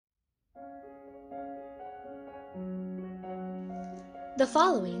The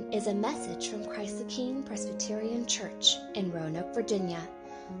following is a message from Christ the King Presbyterian Church in Roanoke, Virginia.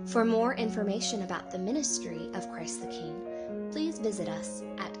 For more information about the ministry of Christ the King, please visit us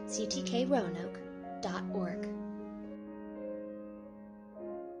at ctkroanoke.org.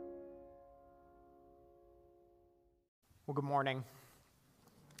 Well, good morning.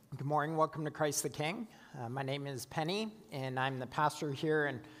 Good morning. Welcome to Christ the King. My name is Penny, and I'm the pastor here.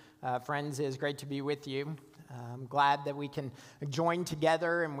 And friends, it is great to be with you. I'm glad that we can join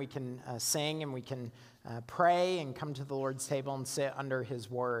together and we can sing and we can pray and come to the Lord's table and sit under His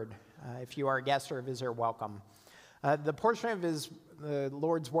Word. If you are a guest or a visitor, welcome. The portion of the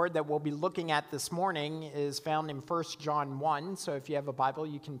Lord's Word that we'll be looking at this morning is found in 1 John 1. So if you have a Bible,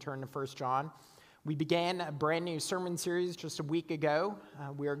 you can turn to 1 John. We began a brand new sermon series just a week ago.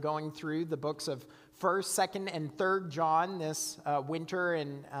 We are going through the books of 1st, 2nd, and 3rd John this winter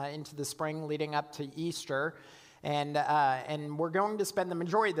and into the spring leading up to Easter. And we're going to spend the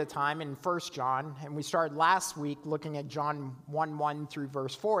majority of the time in 1 John. And we started last week looking at John 1:1 through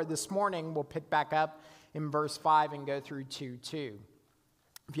verse 4. This morning, we'll pick back up in verse 5 and go through 2:2.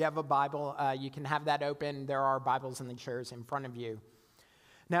 If you have a Bible, you can have that open. There are Bibles in the chairs in front of you.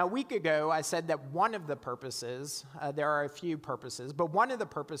 Now, a week ago, I said that one of the purposes, there are a few purposes, but one of the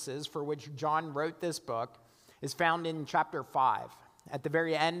purposes for which John wrote this book is found in chapter 5. At the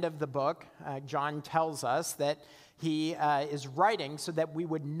very end of the book, John tells us that he is writing so that we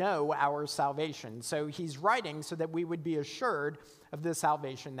would know our salvation. So he's writing so that we would be assured of the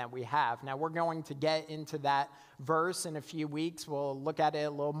salvation that we have. Now, we're going to get into that verse in a few weeks. We'll look at it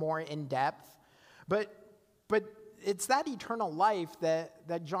a little more in depth. But it's that eternal life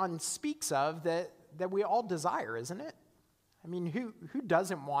that John speaks of that we all desire, isn't it? I mean, who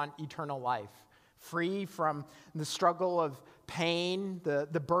doesn't want eternal life? Free from the struggle of pain,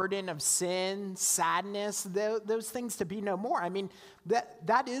 the burden of sin, sadness, those things to be no more. I mean,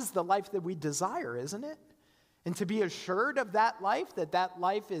 that is the life that we desire, isn't it? And to be assured of that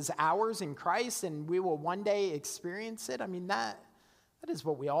life is ours in Christ and we will one day experience it, I mean, that is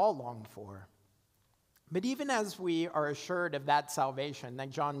what we all long for. But even as we are assured of that salvation that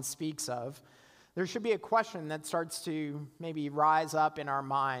John speaks of, there should be a question that starts to maybe rise up in our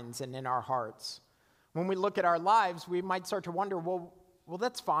minds and in our hearts. When we look at our lives, we might start to wonder, well,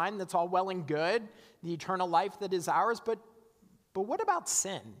 that's fine. That's all well and good, the eternal life that is ours. But what about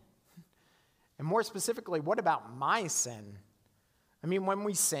sin? And more specifically, what about my sin? I mean, when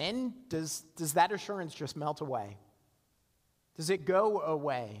we sin, does that assurance just melt away? Does it go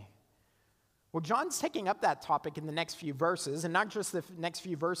away? Well, John's taking up that topic in the next few verses, and not just the next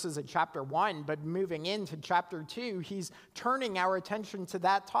few verses of chapter 1, but moving into chapter 2, he's turning our attention to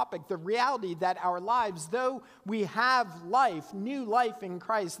that topic, the reality that our lives, though we have life, new life in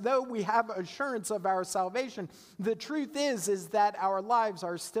Christ, though we have assurance of our salvation, the truth is that our lives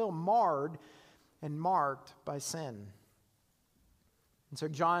are still marred and marked by sin. And so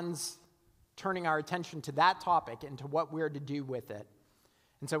John's turning our attention to that topic and to what we're to do with it.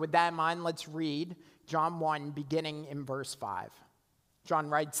 And so with that in mind, let's read John 1, beginning in verse 5. John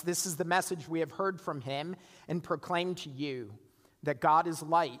writes, "This is the message we have heard from him and proclaimed to you, that God is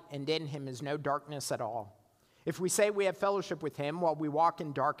light and in him is no darkness at all. If we say we have fellowship with him while we walk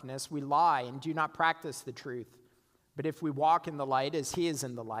in darkness, we lie and do not practice the truth. But if we walk in the light as he is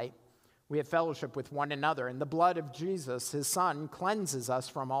in the light, we have fellowship with one another, and the blood of Jesus, his Son, cleanses us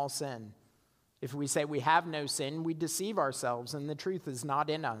from all sin. If we say we have no sin, we deceive ourselves, and the truth is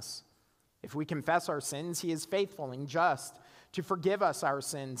not in us. If we confess our sins, he is faithful and just to forgive us our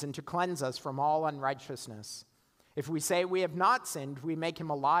sins and to cleanse us from all unrighteousness. If we say we have not sinned, we make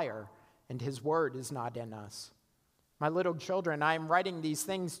him a liar, and his word is not in us. My little children, I am writing these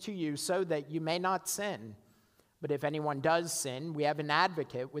things to you so that you may not sin. But if anyone does sin, we have an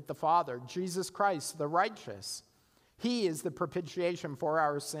advocate with the Father, Jesus Christ, the righteous. He is the propitiation for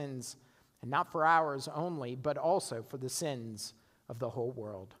our sins, and not for ours only, but also for the sins of the whole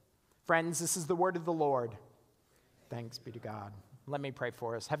world." Friends, this is the word of the Lord. Thanks be to God. Let me pray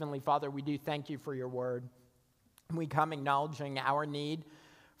for us. Heavenly Father, we do thank you for your word. We come acknowledging our need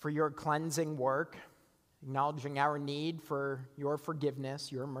for your cleansing work, acknowledging our need for your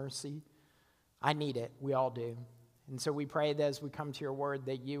forgiveness, your mercy. I need it. We all do. And so we pray that as we come to your word,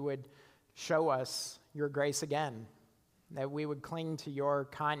 that you would show us your grace again, that we would cling to your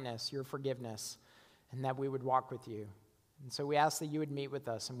kindness, your forgiveness, and that we would walk with you. And so we ask that you would meet with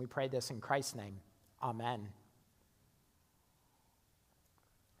us, and we pray this in Christ's name. Amen.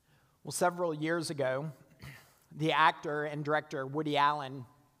 Well, several years ago, the actor and director Woody Allen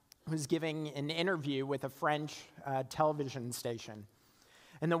was giving an interview with a French television station.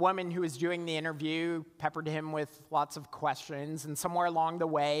 And the woman who was doing the interview peppered him with lots of questions. And somewhere along the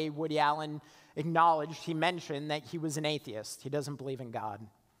way, Woody Allen he mentioned that he was an atheist. He doesn't believe in God.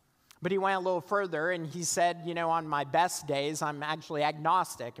 But he went a little further and he said, on my best days, I'm actually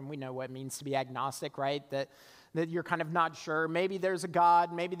agnostic. And we know what it means to be agnostic, right? That you're kind of not sure. Maybe there's a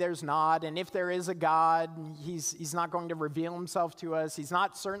God, maybe there's not. And if there is a God, he's not going to reveal himself to us. He's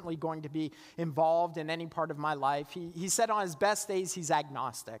not certainly going to be involved in any part of my life. He said on his best days, he's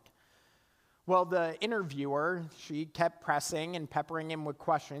agnostic. Well, the interviewer, she kept pressing and peppering him with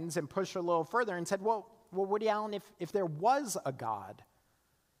questions and pushed a little further and said, well, Woody Allen, if there was a God,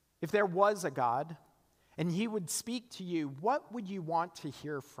 and he would speak to you, what would you want to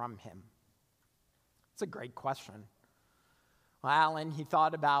hear from him? It's a great question. Well, Allen, he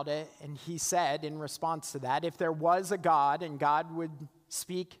thought about it, and he said in response to that, if there was a God and God would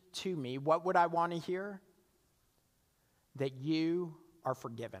speak to me, what would I want to hear? That you are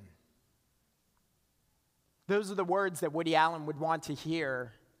forgiven. Those are the words that Woody Allen would want to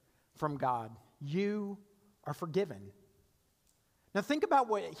hear from God. You are forgiven. Now think about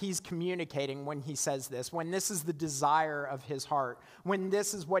what he's communicating when he says this, when this is the desire of his heart, when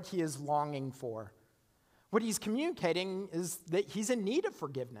this is what he is longing for. What he's communicating is that he's in need of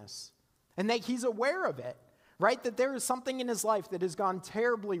forgiveness and that he's aware of it, right? That there is something in his life that has gone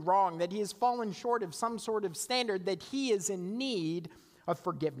terribly wrong, that he has fallen short of some sort of standard, that he is in need of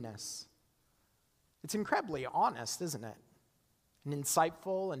forgiveness. It's incredibly honest, isn't it? And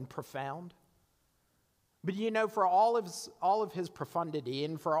insightful and profound. But for all of his profundity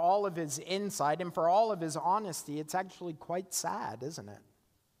and for all of his insight and for all of his honesty, it's actually quite sad, isn't it?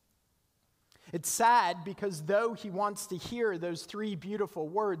 It's sad because though he wants to hear those three beautiful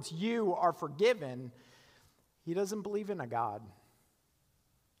words, you are forgiven, he doesn't believe in a God.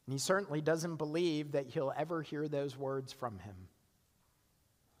 And he certainly doesn't believe that he'll ever hear those words from him.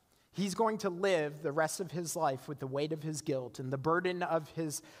 He's going to live the rest of his life with the weight of his guilt and the burden of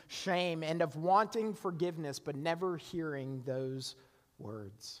his shame and of wanting forgiveness, but never hearing those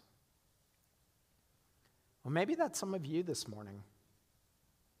words. Well, maybe that's some of you this morning.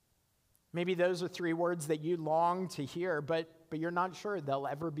 Maybe those are three words that you long to hear, but you're not sure they'll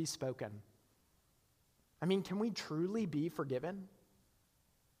ever be spoken. I mean, can we truly be forgiven?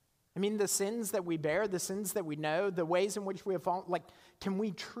 I mean, the sins that we bear, the sins that we know, the ways in which we have fallen, can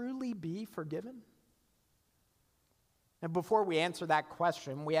we truly be forgiven? And before we answer that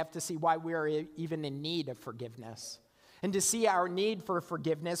question, we have to see why we are even in need of forgiveness. And to see our need for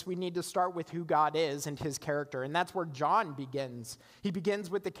forgiveness, we need to start with who God is and his character. And that's where John begins. He begins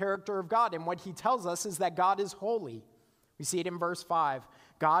with the character of God. And what he tells us is that God is holy. We see it in verse 5.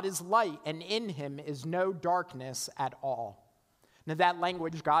 God is light, and in him is no darkness at all. Now, that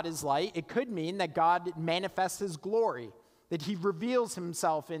language, God is light, it could mean that God manifests his glory, that he reveals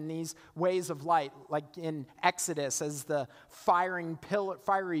himself in these ways of light, like in Exodus as the fiery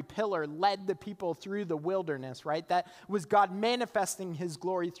pillar led the people through the wilderness, right? That was God manifesting his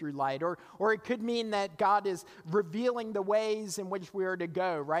glory through light. Or it could mean that God is revealing the ways in which we are to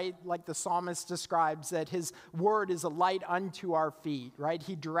go, right? Like the psalmist describes that his word is a light unto our feet, right?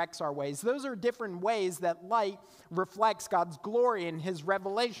 He directs our ways. Those are different ways that light reflects God's glory and his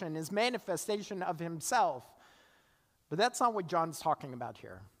revelation, his manifestation of himself. But that's not what John's talking about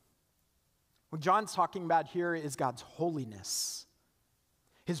here. What John's talking about here is God's holiness,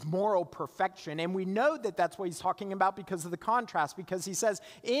 his moral perfection. And we know that that's what he's talking about because of the contrast, because he says,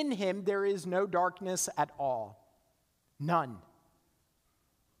 in him there is no darkness at all. None.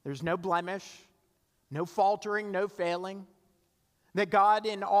 There's no blemish, no faltering, no failing. That God,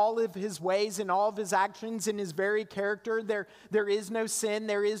 in all of his ways, in all of his actions, in his very character, there is no sin,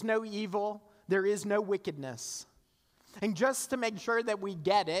 there is no evil, there is no wickedness. And just to make sure that we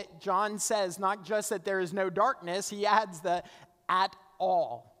get it, John says not just that there is no darkness, he adds the at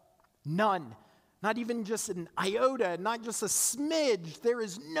all. None. Not even just an iota, not just a smidge. There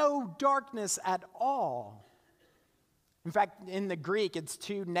is no darkness at all. In fact, in the Greek, it's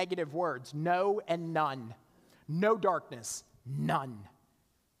two negative words, no and none. No darkness, none.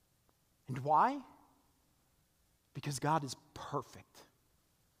 And why? Because God is perfect.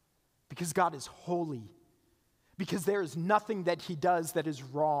 Because God is holy. Because there is nothing that he does that is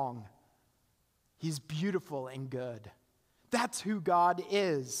wrong. He's beautiful and good. That's who God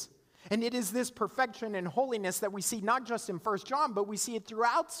is. And it is this perfection and holiness that we see not just in 1 John, but we see it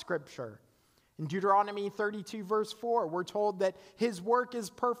throughout Scripture. In Deuteronomy 32, verse 4, we're told that his work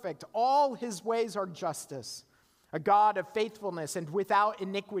is perfect. All his ways are justice. A God of faithfulness and without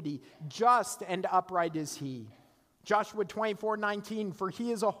iniquity, just and upright is he. Joshua 24:19, for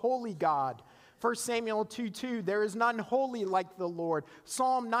he is a holy God, 1 Samuel 2:2, there is none holy like the Lord.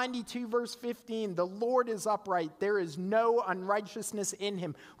 Psalm 92 verse 15, the Lord is upright. There is no unrighteousness in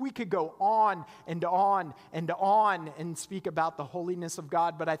him. We could go on and on and on and speak about the holiness of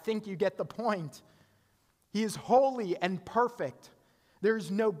God, but I think you get the point. He is holy and perfect. There is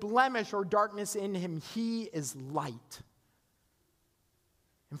no blemish or darkness in him. He is light.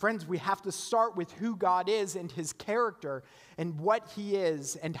 And friends, we have to start with who God is and his character and what he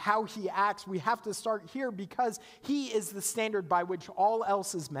is and how he acts. We have to start here because he is the standard by which all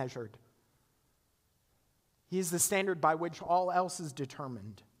else is measured. He is the standard by which all else is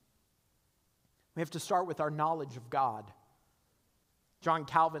determined. We have to start with our knowledge of God. John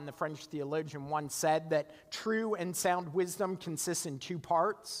Calvin, the French theologian, once said that true and sound wisdom consists in two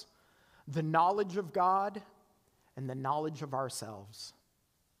parts: the knowledge of God and the knowledge of ourselves.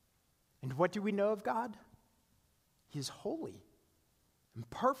 And what do we know of God? He is holy and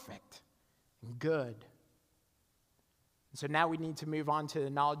perfect and good. And so now we need to move on to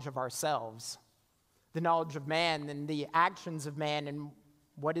the knowledge of ourselves, the knowledge of man and the actions of man. And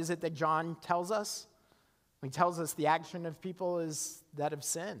what is it that John tells us? He tells us the action of people is that of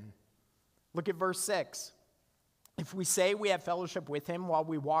sin. Look at verse 6. If we say we have fellowship with him while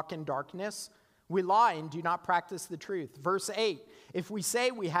we walk in darkness, we lie and do not practice the truth. Verse 8, if we say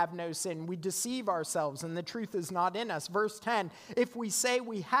we have no sin, we deceive ourselves and the truth is not in us. Verse 10, if we say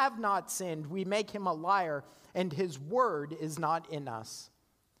we have not sinned, we make him a liar and his word is not in us.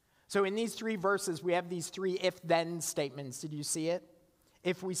 So in these three verses, we have these three if-then statements. Did you see it?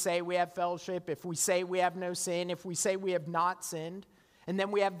 If we say we have fellowship, if we say we have no sin, if we say we have not sinned. And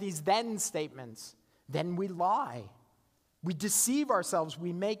then we have these then statements. Then we lie. We deceive ourselves.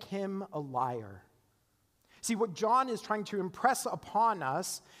 We make him a liar. See, what John is trying to impress upon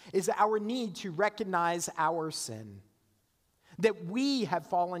us is our need to recognize our sin, that we have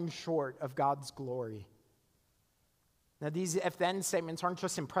fallen short of God's glory. Now, these if-then statements aren't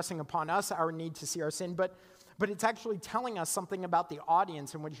just impressing upon us our need to see our sin, but it's actually telling us something about the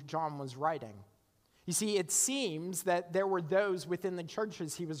audience in which John was writing. You see, it seems that there were those within the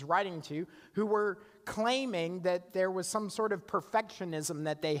churches he was writing to who were claiming that there was some sort of perfectionism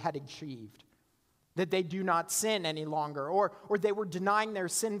that they had achieved, that they do not sin any longer, or they were denying their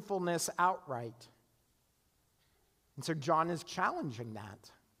sinfulness outright. And so John is challenging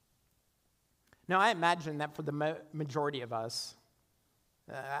that. Now, I imagine that for the majority of us,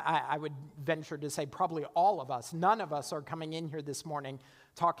 I would venture to say probably all of us, none of us are coming in here this morning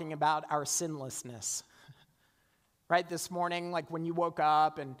talking about our sinlessness. Right, this morning, like when you woke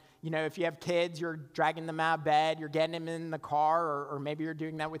up and, if you have kids, you're dragging them out of bed, you're getting them in the car, or maybe you're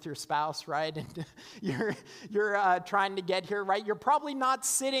doing that with your spouse, right? And you're trying to get here, right? You're probably not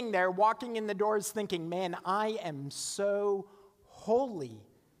sitting there walking in the doors thinking, man, I am so holy,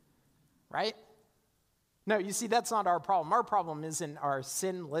 right? No, you see, that's not our problem. Our problem isn't our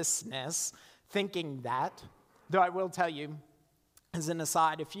sinlessness, thinking that. Though I will tell you, as an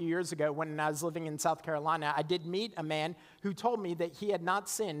aside, a few years ago when I was living in South Carolina, I did meet a man who told me that he had not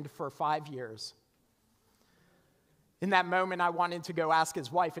sinned for 5 years. In that moment, I wanted to go ask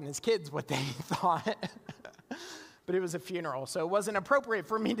his wife and his kids what they thought. But it was a funeral, so it wasn't appropriate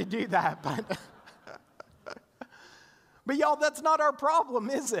for me to do that. But y'all, that's not our problem,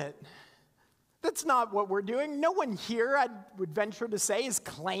 is it? That's not what we're doing. No one here, I would venture to say, is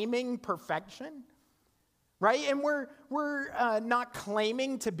claiming perfection. Right? And we're not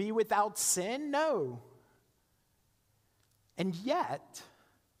claiming to be without sin. No. And yet,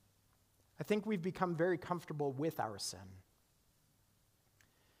 I think we've become very comfortable with our sin.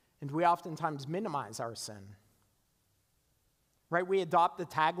 And we oftentimes minimize our sin. Right? We adopt the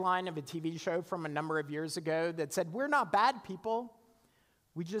tagline of a TV show from a number of years ago that said, we're not bad people.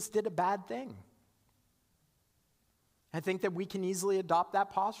 We just did a bad thing. I think that we can easily adopt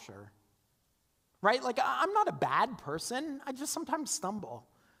that posture. Right? Like, I'm not a bad person. I just sometimes stumble.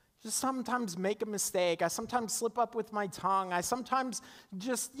 Just sometimes make a mistake. I sometimes slip up with my tongue. I sometimes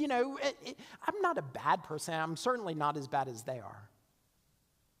just, I'm not a bad person. I'm certainly not as bad as they are.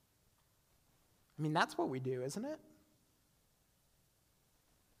 I mean, that's what we do, isn't it?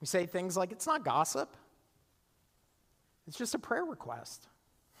 We say things like, it's not gossip. It's just a prayer request.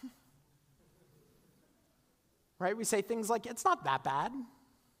 Right? We say things like, it's not that bad.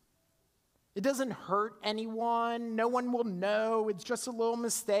 It doesn't hurt anyone. No one will know. It's just a little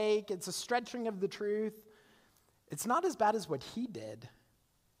mistake. It's a stretching of the truth. It's not as bad as what he did.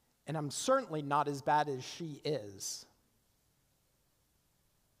 And I'm certainly not as bad as she is.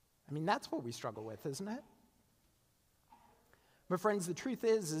 I mean, that's what we struggle with, isn't it? But friends, the truth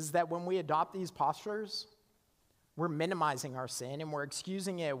is that when we adopt these postures, we're minimizing our sin and we're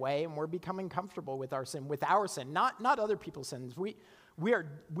excusing it away and we're becoming comfortable with our sin, not other people's sins. We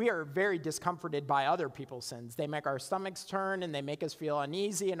are very discomforted by other people's sins. They make our stomachs turn and they make us feel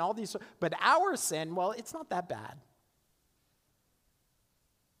uneasy and all these, but our sin, well, it's not that bad.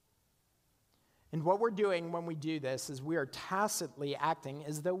 And what we're doing when we do this is we are tacitly acting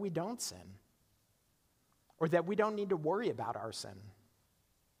as though we don't sin, or that we don't need to worry about our sin.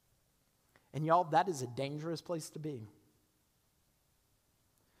 And y'all, that is a dangerous place to be.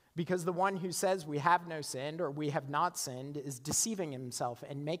 Because the one who says we have no sin or we have not sinned is deceiving himself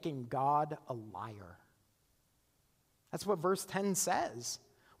and making God a liar. That's what verse 10 says.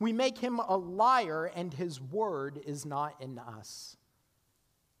 We make him a liar and his word is not in us.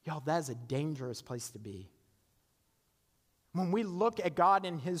 Y'all, that is a dangerous place to be. When we look at God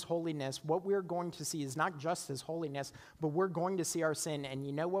and his holiness, what we're going to see is not just his holiness, but we're going to see our sin. And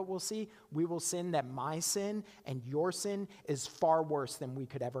you know what we'll see? We will see that my sin and your sin is far worse than we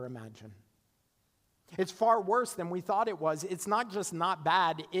could ever imagine. It's far worse than we thought it was. It's not just not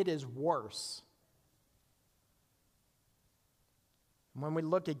bad, it is worse. When we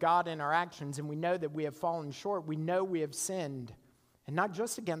look at God and our actions and we know that we have fallen short, we know we have sinned. And not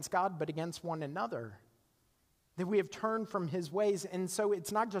just against God, but against one another. That we have turned from his ways. And so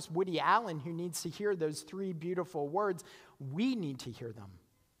it's not just Woody Allen who needs to hear those three beautiful words. We need to hear them.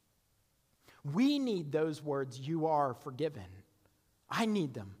 We need those words, you are forgiven. I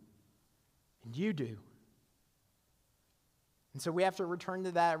need them. And you do. And so we have to return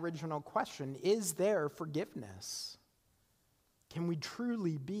to that original question. Is there forgiveness? Can we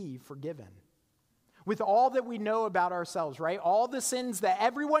truly be forgiven? With all that we know about ourselves, right? All the sins that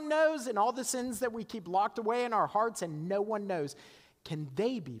everyone knows and all the sins that we keep locked away in our hearts and no one knows, can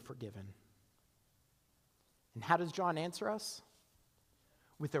they be forgiven? And how does John answer us?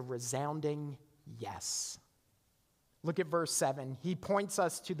 With a resounding yes. Look at verse 7. He points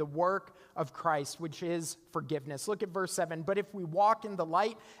us to the work of Christ, which is forgiveness. Look at verse 7. But if we walk in the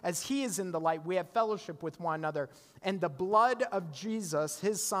light as he is in the light, we have fellowship with one another. And the blood of Jesus,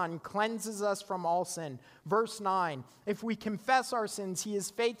 his son, cleanses us from all sin. Verse 9. If we confess our sins, he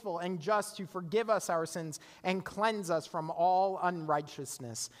is faithful and just to forgive us our sins and cleanse us from all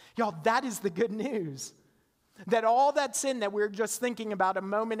unrighteousness. Y'all, that is the good news. That all that sin that we were just thinking about a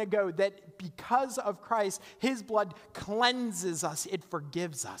moment ago, that because of Christ, his blood cleanses us, it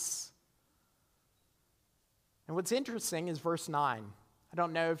forgives us. And what's interesting is verse 9. I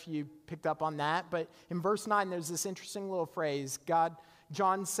don't know if you picked up on that, but in verse 9, there's this interesting little phrase.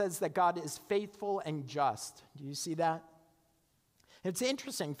 John says that God is faithful and just. Do you see that? It's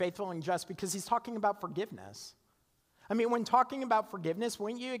interesting, faithful and just, because he's talking about forgiveness. I mean, when talking about forgiveness,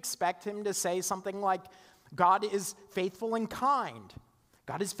 wouldn't you expect him to say something like, God is faithful and kind.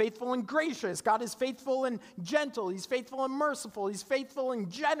 God is faithful and gracious. God is faithful and gentle. He's faithful and merciful. He's faithful and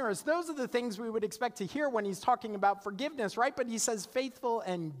generous. Those are the things we would expect to hear when he's talking about forgiveness, right? But he says faithful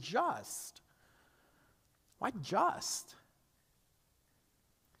and just. Why just?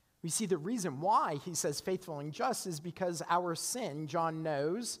 We see the reason why he says faithful and just is because our sin, John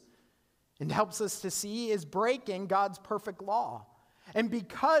knows, and helps us to see, is breaking God's perfect law. And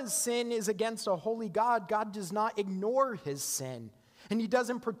because sin is against a holy God, God does not ignore his sin. And he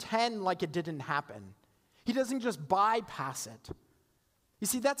doesn't pretend like it didn't happen. He doesn't just bypass it. You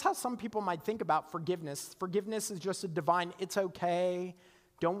see, that's how some people might think about forgiveness. Forgiveness is just a divine, it's okay,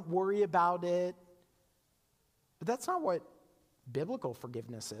 don't worry about it. But that's not what biblical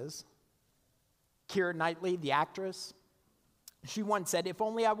forgiveness is. Keira Knightley, the actress, she once said, if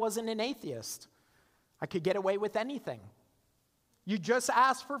only I wasn't an atheist, I could get away with anything. You just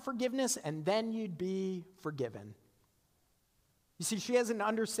ask for forgiveness and then you'd be forgiven. You see, she has an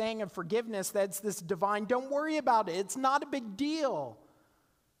understanding of forgiveness that's this divine, don't worry about it, it's not a big deal.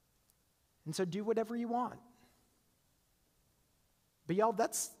 And so do whatever you want. But y'all,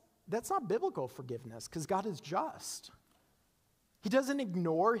 that's not biblical forgiveness because God is just. He doesn't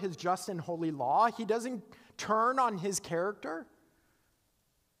ignore his just and holy law. He doesn't turn on his character.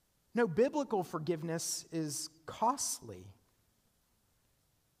 No, biblical forgiveness is costly.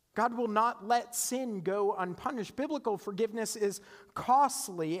 God will not let sin go unpunished. Biblical forgiveness is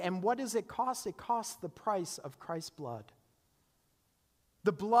costly. And what does it cost? It costs the price of Christ's blood.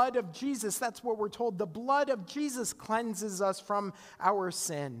 The blood of Jesus, that's what we're told. The blood of Jesus cleanses us from our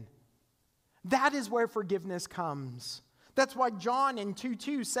sin. That is where forgiveness comes. That's why John in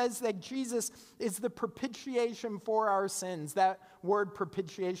 2:2 says that Jesus is the propitiation for our sins. That word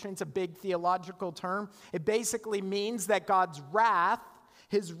propitiation, it's a big theological term. It basically means that God's wrath,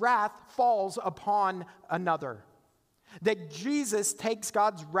 his wrath falls upon another. That Jesus takes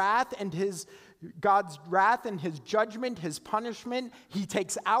God's wrath and his God's wrath and his judgment, his punishment. He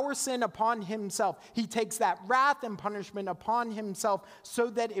takes our sin upon himself. He takes that wrath and punishment upon himself so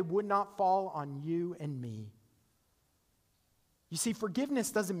that it would not fall on you and me. You see,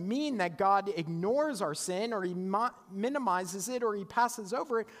 forgiveness doesn't mean that God ignores our sin or he minimizes it or he passes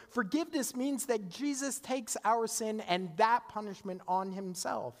over it. Forgiveness means that Jesus takes our sin and that punishment on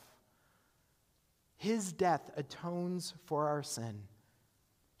himself. His death atones for our sin.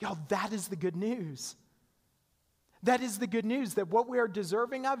 Y'all, that is the good news. That is the good news, that what we are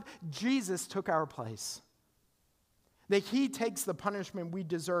deserving of, Jesus took our place. That he takes the punishment we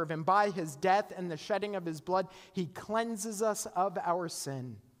deserve, and by his death and the shedding of his blood, he cleanses us of our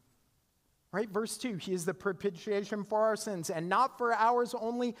sin. Right? Verse 2, he is the propitiation for our sins, and not for ours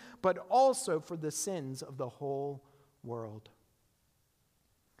only, but also for the sins of the whole world.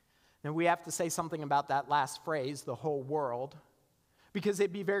 Now, we have to say something about that last phrase, the whole world, because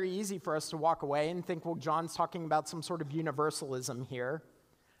it'd be very easy for us to walk away and think, well, John's talking about some sort of universalism here,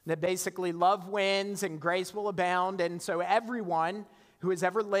 that basically love wins and grace will abound, and so everyone who has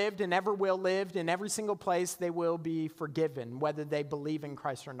ever lived and ever will live in every single place, they will be forgiven, whether they believe in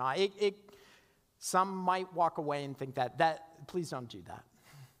Christ or not. Some might walk away and think that please don't do that.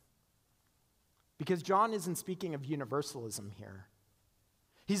 Because John isn't speaking of universalism here.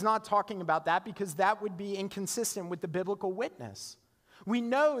 He's not talking about that because that would be inconsistent with the biblical witness. We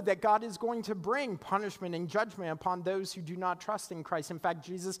know that God is going to bring punishment and judgment upon those who do not trust in Christ. In fact,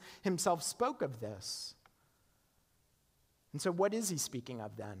 Jesus himself spoke of this. And so what is he speaking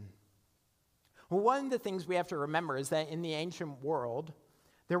of then? Well, one of the things we have to remember is that in the ancient world,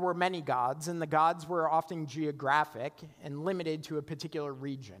 there were many gods, and the gods were often geographic and limited to a particular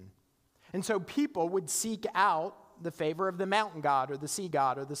region. And so people would seek out the favor of the mountain god or the sea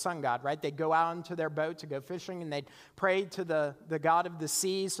god or the sun god, right? They'd go out into their boat to go fishing, and they'd pray to the god of the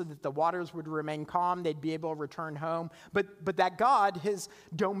sea so that the waters would remain calm. They'd be able to return home. But that god, his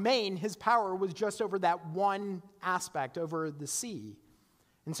domain, his power was just over that one aspect, over the sea.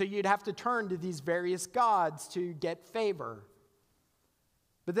 And so you'd have to turn to these various gods to get favor.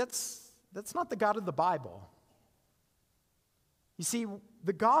 But that's not the God of the Bible. You see,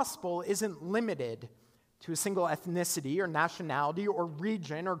 the gospel isn't limited to a single ethnicity or nationality or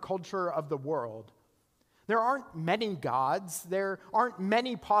region or culture of the world. There aren't many gods. There aren't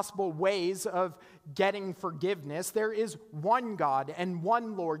many possible ways of getting forgiveness. There is one God and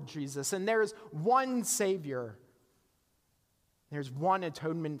one Lord Jesus, and there is one Savior. There's one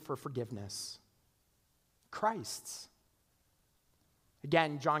atonement for forgiveness, Christ's.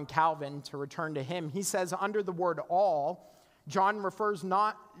 Again, John Calvin, to return to him, he says under the word all, John refers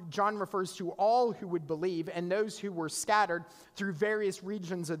to all who would believe and those who were scattered through various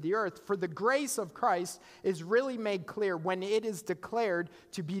regions of the earth. For the grace of Christ is really made clear when it is declared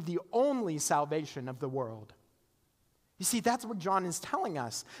to be the only salvation of the world. You see, that's what John is telling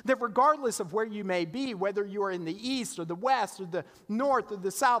us, that regardless of where you may be, whether you are in the east or the west or the north or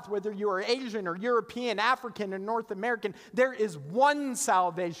the south, whether you are Asian or European, African or North American, there is one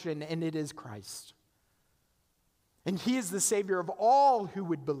salvation, and it is Christ. And he is the Savior of all who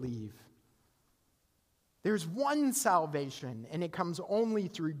would believe. There's one salvation, and it comes only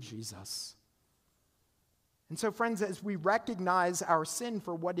through Jesus. And so, friends, as we recognize our sin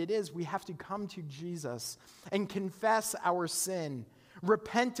for what it is, we have to come to Jesus and confess our sin,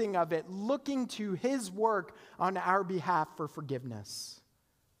 repenting of it, looking to his work on our behalf for forgiveness.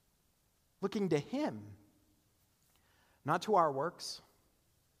 Looking to him, not to our works,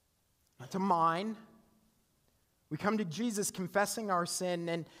 not to mine. We come to Jesus confessing our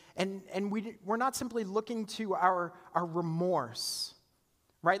sin, and we're not simply looking to our remorse,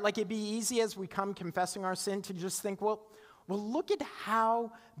 right? Like it'd be easy as we come confessing our sin to just think, well, look at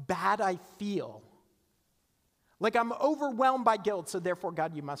how bad I feel. Like I'm overwhelmed by guilt, so therefore,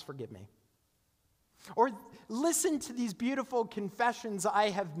 God, you must forgive me. Or listen to these beautiful confessions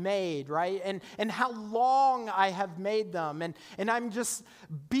I have made, right? And how long I have made them. And I'm just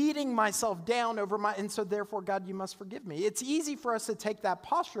beating myself down over and so therefore, God, you must forgive me. It's easy for us to take that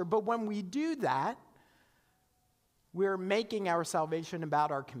posture, but when we do that, we're making our salvation about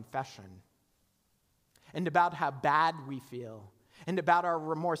our confession and about how bad we feel and about our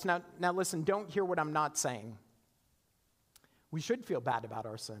remorse. Now listen, don't hear what I'm not saying. We should feel bad about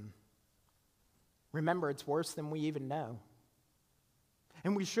our sin. Remember, it's worse than we even know.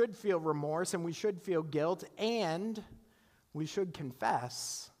 And we should feel remorse, and we should feel guilt, and we should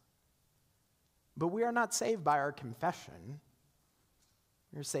confess. But we are not saved by our confession.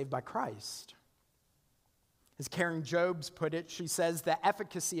 We are saved by Christ. As Karen Jobes put it, she says, the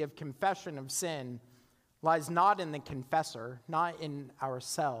efficacy of confession of sin lies not in the confessor, not in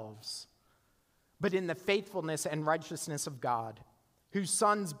ourselves, but in the faithfulness and righteousness of God, whose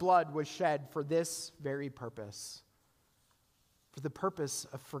Son's blood was shed for this very purpose, for the purpose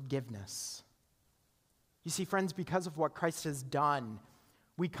of forgiveness. You see, friends, because of what Christ has done,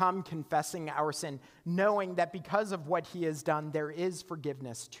 we come confessing our sin, knowing that because of what he has done, there is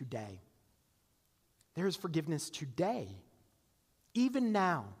forgiveness today. There is forgiveness today, even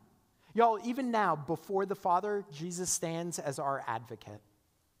now. Y'all, even now, before the Father, Jesus stands as our advocate.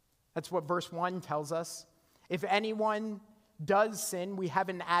 That's what verse 1 tells us. If anyone does sin, we have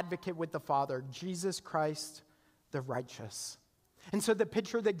an advocate with the Father, Jesus Christ, the righteous. And so the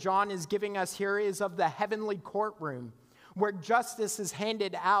picture that John is giving us here is of the heavenly courtroom where justice is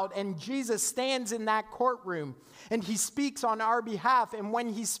handed out, and Jesus stands in that courtroom and he speaks on our behalf. And when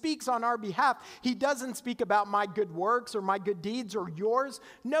he speaks on our behalf, he doesn't speak about my good works or my good deeds or yours.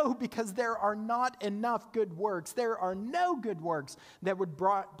 No, because there are not enough good works. There are no good works that would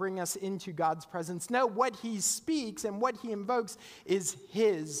bring us into God's presence. No, what he speaks and what he invokes is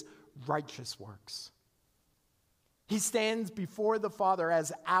his righteous works. He stands before the Father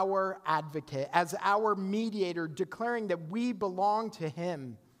as our advocate, as our mediator, declaring that we belong to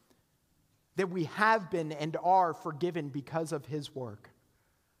him, that we have been and are forgiven because of his work.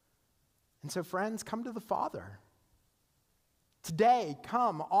 And so, friends, come to the Father. Today,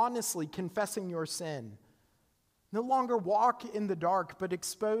 come honestly confessing your sin. No longer walk in the dark, but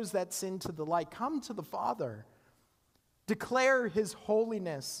expose that sin to the light. Come to the Father. Declare his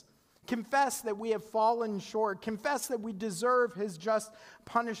holiness. Confess that we have fallen short. Confess that we deserve his just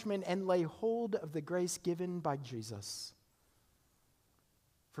punishment and lay hold of the grace given by Jesus.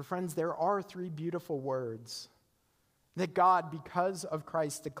 For friends, there are three beautiful words that God, because of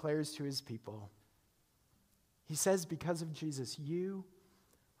Christ, declares to his people. He says, because of Jesus, you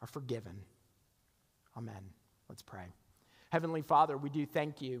are forgiven. Amen. Let's pray. Heavenly Father, we do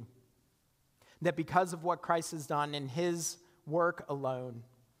thank you that because of what Christ has done in his work alone,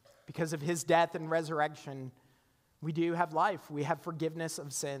 because of his death and resurrection, we do have life. We have forgiveness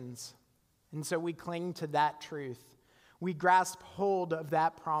of sins. And so we cling to that truth. We grasp hold of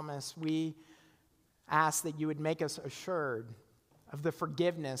that promise. We ask that you would make us assured of the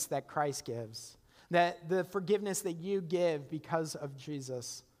forgiveness that Christ gives, that the forgiveness that you give because of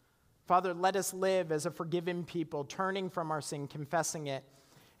Jesus. Father, let us live as a forgiven people, turning from our sin, confessing it,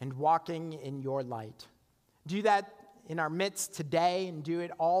 and walking in your light. Do that in our midst today, and do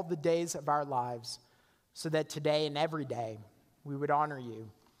it all the days of our lives, so that today and every day we would honor you,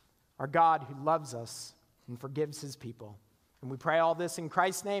 our God who loves us and forgives his people. And we pray all this in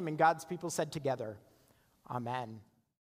Christ's name, and God's people said together, Amen.